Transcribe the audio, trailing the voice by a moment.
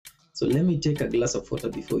So let me take a glass of water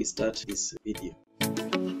before we start this video.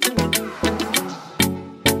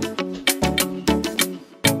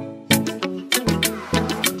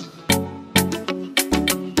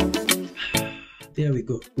 There we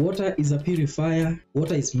go. Water is a purifier.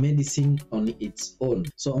 Water is medicine on its own.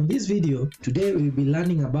 So on this video, today we'll be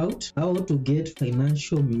learning about how to get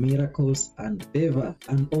financial miracles and favor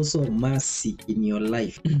and also mercy in your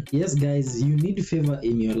life. Yes, guys, you need favor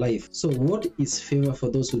in your life. So what is favor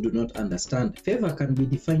for those who do not understand? Favor can be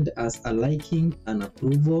defined as a liking, an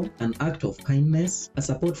approval, an act of kindness, a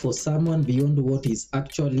support for someone beyond what is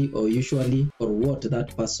actually or usually or what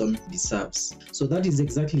that person deserves. So that is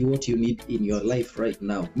exactly what you need in your life right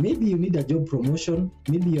now. Maybe you need a job promotion,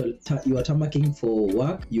 maybe you are tamarking for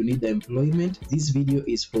work, you need employment. This video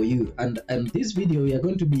is for you, and this video we are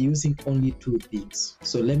going to be using only two things.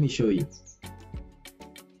 So let me show you.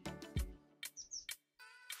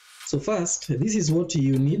 So first, this is what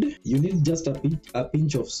you need. You need just a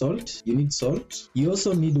pinch of salt. You need salt. You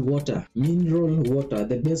also need water, mineral water,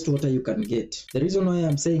 the best water you can get. The reason why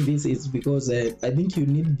I'm saying this is because I think you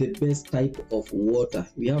need the best type of water.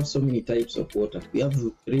 We have so many types of water. We have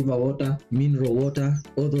river water, mineral water,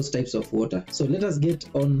 all those types of water. So let us get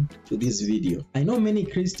on to this video. I know many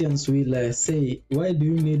Christians will say, why do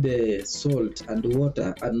you need salt and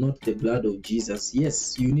water and not the blood of Jesus?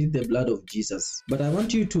 Yes, you need the blood of Jesus. But I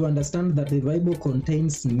want you to understand that the Bible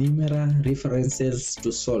contains numerous references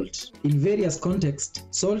to salt. In various contexts,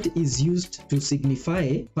 salt is used to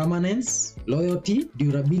signify permanence, loyalty,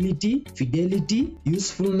 durability, fidelity,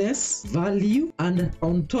 usefulness, value, and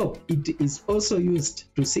on top, it is also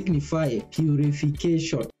used to signify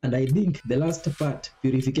purification. And I think the last part,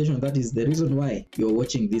 purification, that is the reason why you're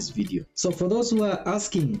watching this video. So for those who are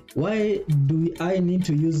asking, why do I need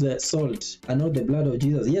to use the salt and not the blood of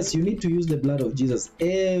Jesus? Yes, you need to use the blood of Jesus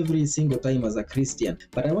every single time as a Christian.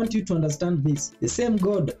 But I want you to understand this. The same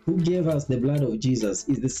God who gave us the blood of Jesus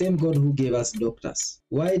is the same God who gave us doctors.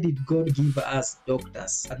 Why did God give us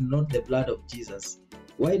doctors and not the blood of Jesus?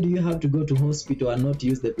 Why do you have to go to hospital and not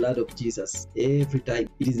use the blood of Jesus every time?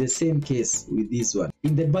 It is the same case with this one.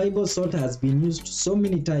 In the Bible, salt has been used so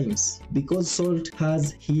many times because salt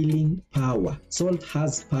has healing power. Salt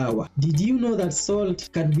has power. Did you know that salt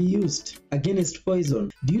can be used against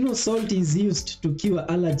poison? Do you know salt is used to cure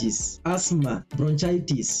allergies, asthma,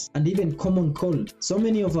 bronchitis, and even common cold? So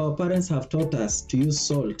many of our parents have taught us to use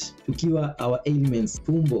salt to cure our ailments,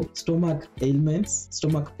 tumbo, stomach ailments,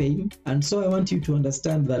 stomach pain. And so I want you to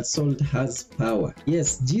understand that salt has power.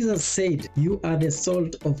 Yes, Jesus said you are the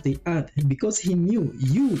salt of the earth because he knew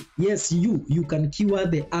you can cure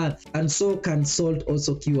the earth, and so can salt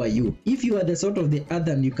also cure you. If you are the salt of the earth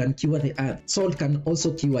and you can cure the earth, salt can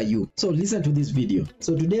also cure you. So listen to this video.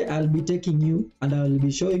 So today I'll be taking you and I will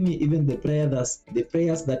be showing you even the prayers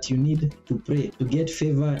that you need to pray to get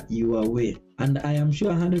favor your way. And I am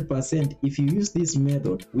sure 100% if you use this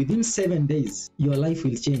method, within 7 days, your life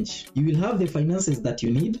will change. You will have the finances that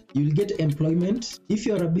you need. You will get employment. If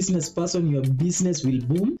you are a business person, your business will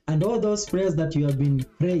boom. And all those prayers that you have been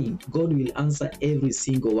praying, God will answer every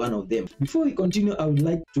single one of them. Before we continue, I would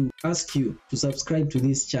like to ask you to subscribe to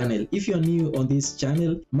this channel. If you are new on this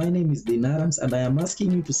channel, my name is Dinarams and I am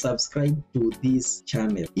asking you to subscribe to this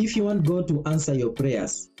channel. If you want God to answer your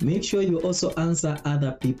prayers, make sure you also answer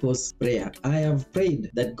other people's prayer. I have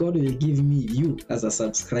prayed that God will give me you as a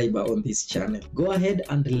subscriber on this channel. Go ahead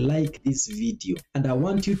and like this video, and I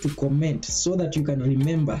want you to comment so that you can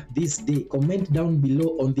remember this day. Comment down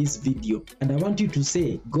below on this video, and I want you to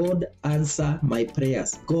say, God answer my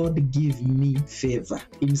prayers, God give me favor.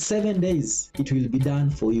 In 7 days it will be done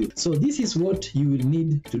for you. So this is what you will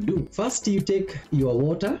need to do. First, you take your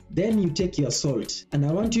water, then you take your salt, and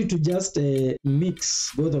I want you to just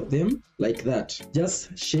mix both of them like that.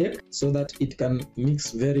 Just shake so that it can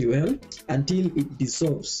mix very well until it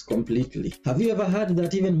dissolves completely. Have you ever heard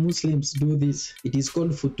that even Muslims do this? It is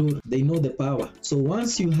called futur. They know the power. So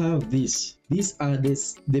once you have this, these are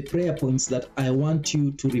the prayer points that I want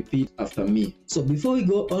you to repeat after me. So before we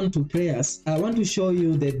go on to prayers, I want to show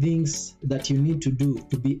you the things that you need to do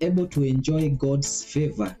to be able to enjoy God's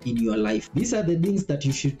favor in your life. These are the things that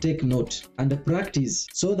you should take note and practice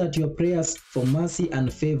so that your prayers for mercy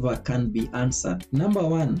and favor can be answered. Number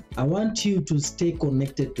one, I want you to stay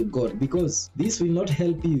connected to God, because this will not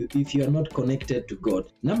help you if you are not connected to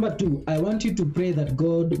God. Number two, I want you to pray that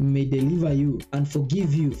God may deliver you and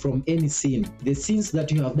forgive you from any sin hidden, the sins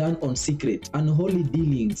that you have done on secret, unholy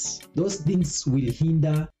dealings, those things will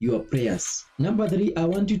hinder your prayers. Number 3, I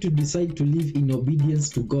want you to decide to live in obedience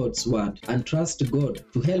to God's word and trust God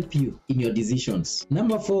to help you in your decisions.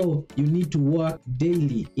 Number 4, you need to walk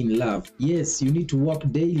daily in love. Yes, you need to walk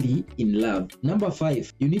daily in love. Number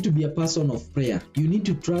 5, you need to be a person of prayer. You need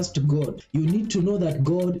to trust God. You need to know that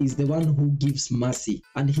God is the one who gives mercy,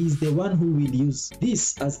 and He is the one who will use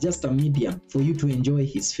this as just a medium for you to enjoy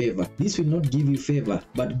His favor. This will not give you favor,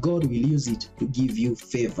 but God will use it to give you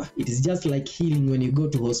favor. It is just like healing when you go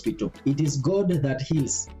to hospital. It is God that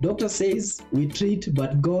heals. Doctor says we treat,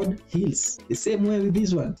 but God heals. The same way with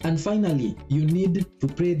this one. And finally, you need to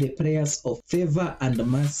pray the prayers of favor and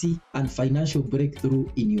mercy and financial breakthrough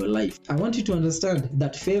in your life. I want you to understand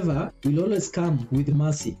that favor will always come with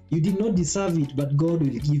mercy. You did not deserve it, but God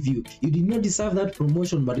will give you. You did not deserve that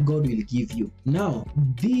promotion, but God will give you. Now,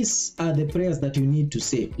 these are the prayers that you need to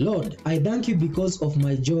say. Lord, I thank you because of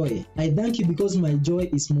my joy. I thank you because my joy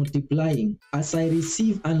is multiplying as I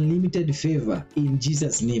receive unlimited favor in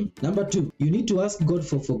Jesus' name. Number 2, you need to ask God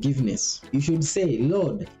for forgiveness. You should say,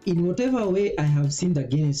 Lord, in whatever way I have sinned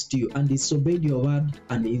against you and disobeyed your word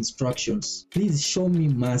and instructions, please show me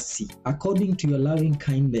mercy according to your loving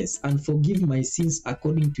kindness and forgive my sins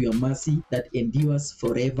according to your mercy that endures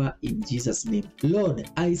forever in Jesus' name. Lord,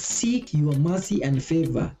 I seek your mercy and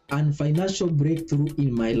favor and financial breakthrough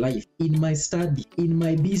in my life, in my study, in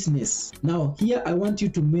my business. Now, here I want you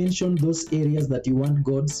to mention those areas that you want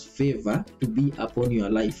God's favor to be upon your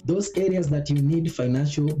life, those areas that you need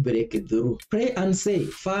financial breakthrough. Pray and say,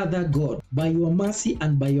 Father God, by your mercy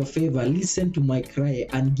and by your favor, listen to my cry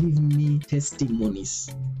and give me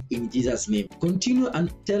testimonies in Jesus' name. Continue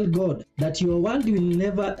and tell God that your word will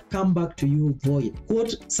never come back to you void.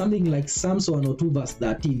 Quote something like Psalms 102 verse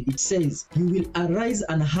 13. It says, you will arise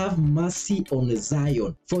and have mercy on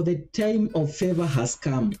Zion, for the time of favor has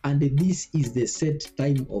come, and this is the set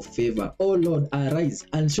time of favor. Oh Lord, arise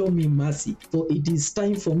and show me mercy, for it is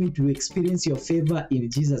time for me to experience your favor in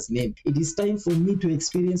Jesus' name. It is time for me to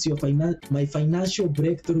experience your my financial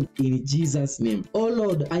breakthrough in Jesus' name. Oh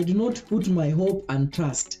Lord, I do not put my hope and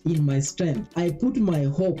trust in my strength. I put my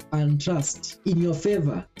hope and trust in your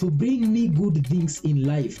favor to bring me good things in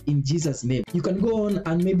life in Jesus' name. You can go on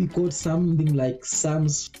and maybe quote something like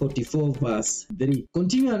Psalms 44 verse 3.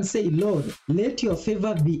 Continue and say, Lord, let your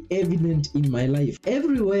favor be evident in my life.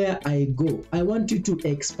 Everywhere I go, I want you to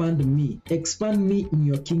expand me in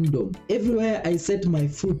your kingdom. Everywhere I set my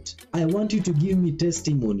foot, I want you to give me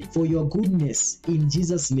testimony for your goodness in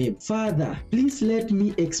Jesus' name. Father, please let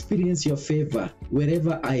me experience your favor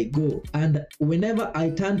wherever I go and whenever I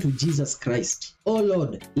turn to Jesus Christ. Oh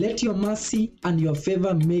Lord, let your mercy and your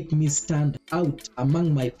favor make me stand out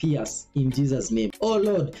among my peers in Jesus' name. Oh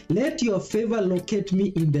Lord, let your favor locate me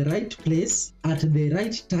in the right place at the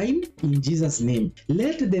right time in Jesus' name.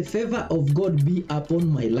 Let the favor of God be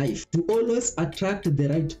upon my life to always attract the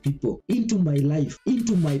right people into my life,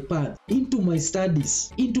 into my path, into my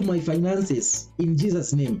studies, into my finances in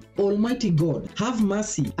Jesus' name. Almighty God, have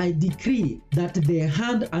mercy. I decree that the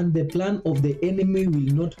hand and the plan of the enemy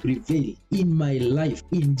will not prevail in my life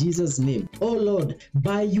in Jesus' name. Oh Lord,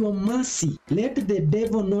 by your mercy, let the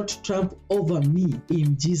devil not trump over me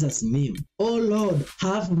in Jesus' name. Oh Lord,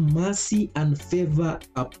 have mercy and favor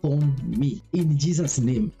upon me in Jesus'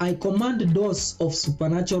 name. I command doors of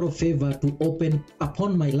supernatural favor to open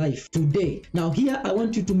upon my life today. Now here I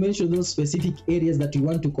want you to mention those specific areas that you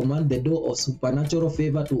want to command the door of supernatural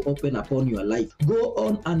favor to open upon your life. Go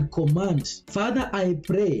on and command. Father, I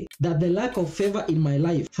pray that the lack of favor in my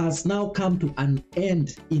life has now come to an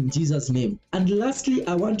end in Jesus' name. And lastly,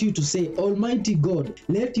 I want you to say, Almighty God,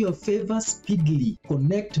 let your favor speedily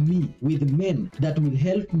connect me with men that will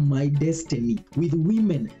help my destiny, with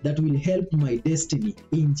women that will help my destiny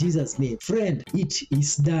in Jesus' name. Friend, it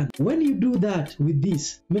is done. When you do that with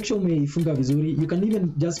this, make sure umeifunga vizuri. You can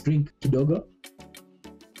even just drink kidogo.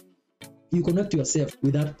 You connect yourself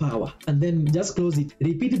with that power and then just close it.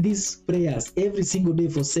 Repeat these prayers every single day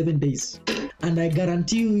for 7 days. And I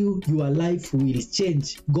guarantee you, your life will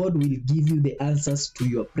change. God will give you the answers to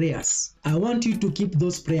your prayers. I want you to keep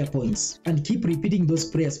those prayer points and keep repeating those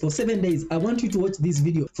prayers for 7 days. I want you to watch this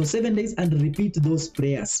video for 7 days and repeat those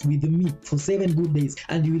prayers with me for 7 good days,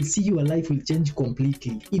 and you will see your life will change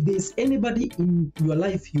completely. If there's anybody in your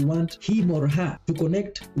life you want him or her to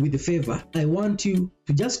connect with favor, I want you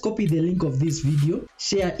to just copy the link of this video,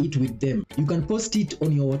 share it with them. You can post it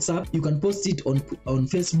on your WhatsApp, you can post it on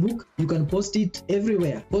Facebook, you can post it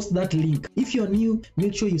everywhere. Post that link. If you're new,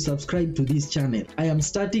 make sure you subscribe to this channel. I am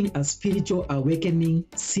starting a spiritual awakening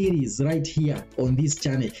series right here on this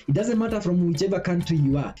channel. It doesn't matter from whichever country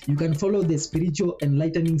you are, you can follow the spiritual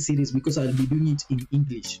enlightening series because I'll be doing it in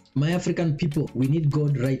English. My African people, we need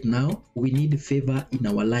God right now. We need favor in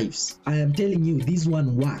our lives. I am telling you, this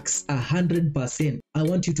one works 100%. I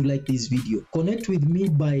want you to like this video. Connect with me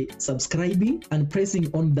by subscribing and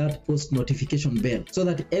pressing on that post notification bell so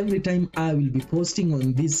that every time I will be posting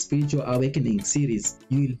on this spiritual awakening series,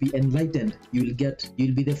 you will be enlightened. You'll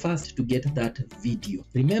be the first to get that video.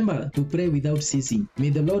 Remember to pray without ceasing. May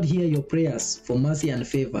the Lord hear your prayers for mercy and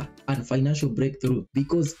favor and financial breakthrough,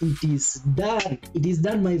 because it is done. It is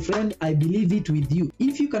done, my friend. I believe it with you.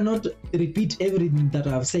 If you cannot repeat everything that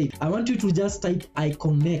I've said, I want you to just type I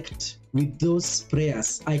connect with those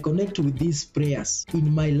prayers. I connect with these prayers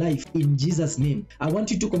in my life in Jesus' name. I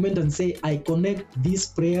want you to comment and say, I connect these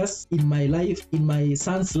prayers in my life, in my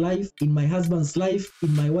son's life, in my husband's life,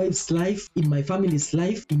 in my wife's life, in my family's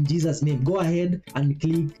life, in Jesus' name. Go ahead and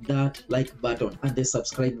click that like button and the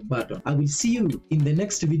subscribe button. I will see you in the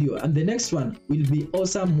next video, and the next one will be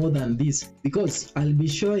awesome more than this, because I'll be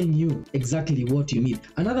showing you exactly what you need.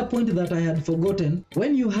 Another point that I had forgotten,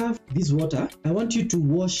 when you have this water, I want you to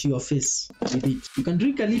wash your face with it. You can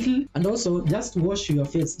drink a little and also just wash your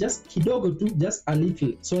face, just kidogo too, just a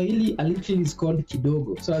little. Swahili, a little is called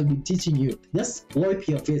kidogo. So I'll be teaching you. Just wipe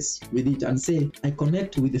your face with it and say, I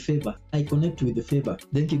connect with the favor. I connect with the favor.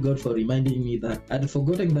 Thank you, God, for reminding me that. I'd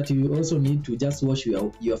forgotten that you also need to just wash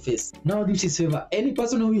your face. Now this is favor. Any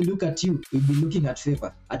person who will look at you will be looking at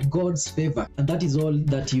favor, at God's favor, and that is all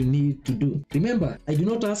that you need to do. Remember, I do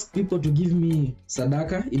not ask people to give me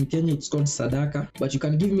sadaka. In Kenya it's called sadaka, but you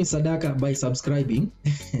can give me sadaka by subscribing.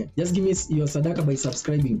 Just give me your sadaka by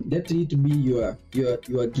subscribing. Let it be your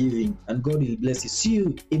giving, and God will bless you. See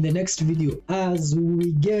you in the next video as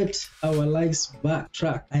we get our lives back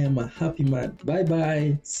track. I am a happy man. Bye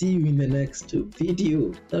bye. See you in the next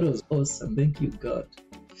video. That was awesome. Thank you, God.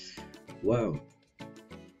 Wow.